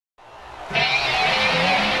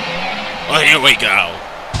Well, here we go.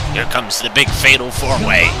 Here comes the big fatal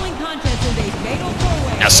four-way.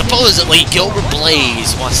 Now, supposedly, Gilbert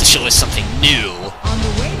Blaze wants to show us something new.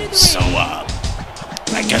 So,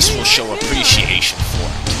 I guess we'll show appreciation for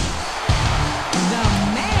it.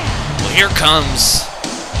 Well, here comes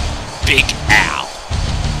Big Al.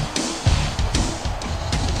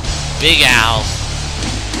 Big Al.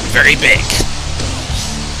 Very big.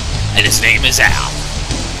 And his name is Al.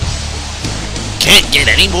 Can't get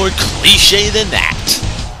any more cliche than that.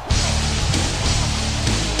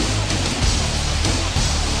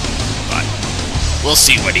 But we'll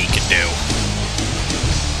see what he can do.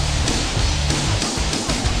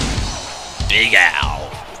 Big Al.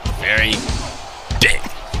 Very big.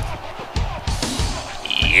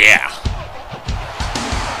 Yeah.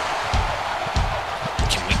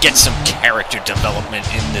 Can we get some character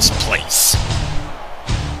development in this place?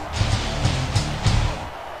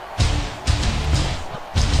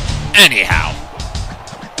 Anyhow,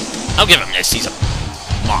 I'll give him this. He's a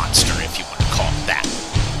monster, if you want to call him that.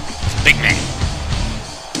 Big man.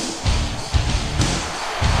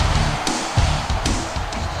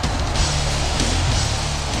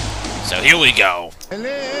 So here we go.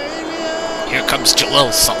 Here comes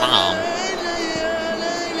Jalil Salam.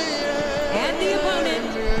 And the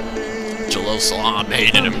opponent. Jalil Salam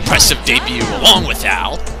made an impressive debut along with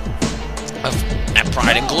Al at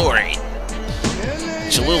Pride and Glory.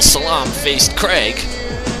 Jalil Salam faced Craig,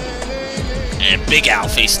 and Big Al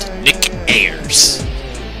faced Nick Ayers.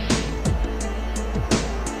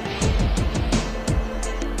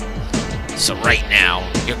 So right now,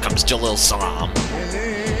 here comes Jalil Salam.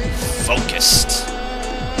 Focused.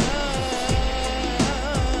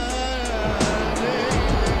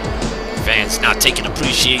 Fans not taking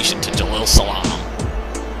appreciation to Jalil Salam.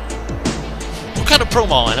 What kind of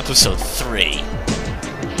promo on episode 3?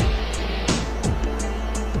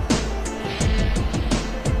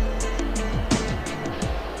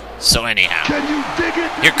 So anyhow,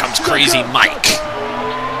 here comes Crazy Mike.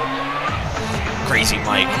 Crazy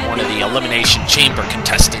Mike, one of the Elimination Chamber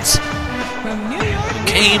contestants, who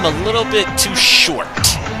came a little bit too short.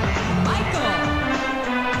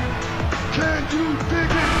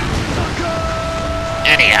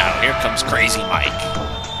 Anyhow, here comes Crazy Mike.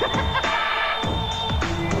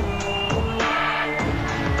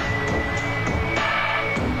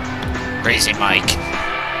 Crazy Mike,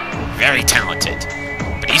 very talented.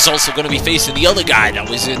 But he's also going to be facing the other guy that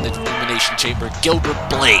was in the Elimination Chamber, Gilbert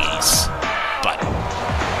Blaze. But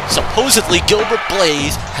supposedly Gilbert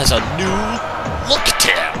Blaze has a new look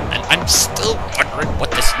to him, and I'm still wondering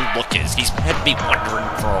what this new look is. He's had me wondering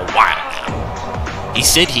for a while now. He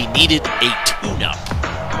said he needed a tune-up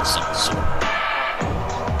of some sort.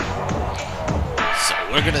 So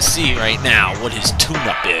we're going to see right now what his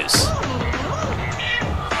tune-up is.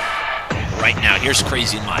 Right now, here's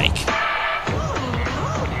Crazy Mike.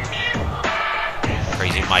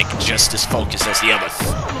 Crazy Mike just as focused as the other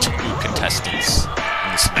two contestants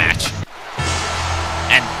in this match.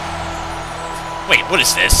 And wait, what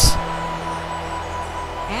is this?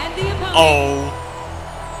 And the opponent. Oh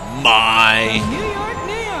my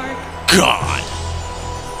New York. God!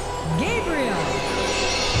 Gabriel.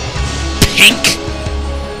 Pink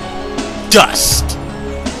dust.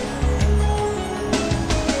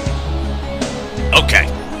 Okay.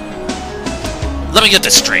 Let me get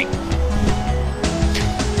this straight.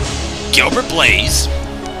 Gilbert Blaze,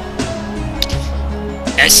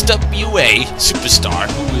 SWA superstar,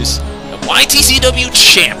 who is a YTCW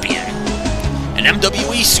champion, an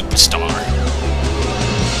MWE superstar,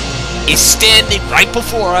 is standing right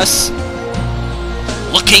before us,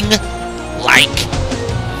 looking like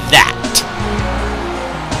that.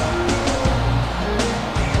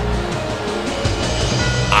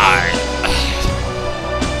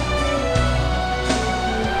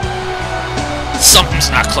 Something's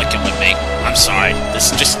not clicking with me. I'm sorry.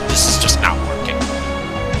 This is just not working.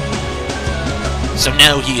 So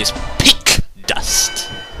now he is pink dust.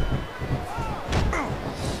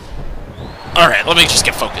 Alright, let me just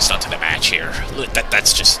get focused onto the match here.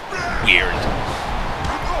 That's just weird.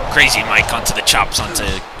 Crazy Mike onto the chops onto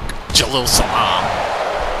Jalil Salam.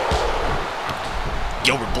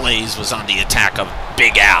 Gilbert Blaze was on the attack of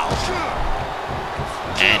Big Al.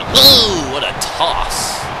 And, ooh, what a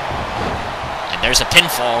toss. And there's a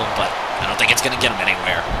pinfall, but I don't think it's going to get him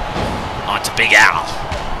anywhere. Onto Big Al.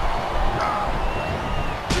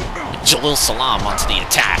 Jalil Salam onto the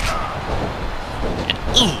attack. And,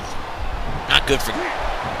 ooh, not good for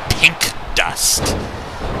pink dust.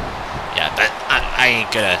 Yeah, I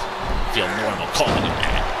ain't gonna feel normal calling him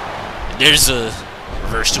that. And there's a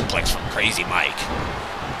reverse suplex from Crazy Mike.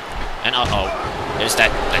 And uh-oh. There's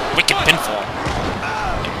that wicked pinfall.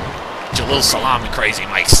 Jalil Salam and Crazy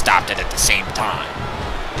Mike stopped it at the same time.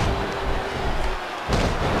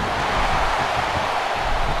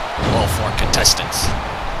 All four contestants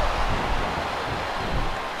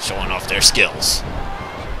showing off their skills.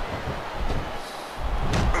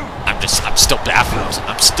 I'm still baffled.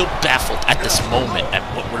 I'm still baffled at this moment at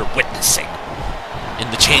what we're witnessing in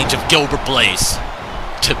the change of Gilbert Blaze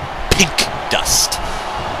to Pink Dust.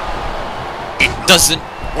 It doesn't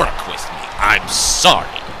work with me. I'm sorry.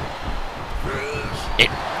 It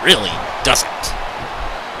really doesn't.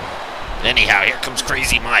 But anyhow, here comes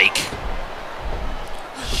Crazy Mike.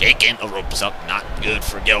 Shaking the ropes up, not good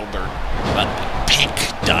for Gilbert, but Pink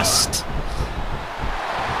Dust.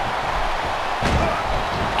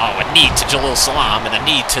 Oh, a knee to Jalil Salam and a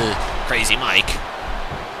knee to Crazy Mike.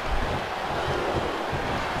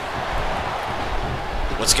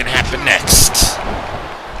 What's gonna happen next?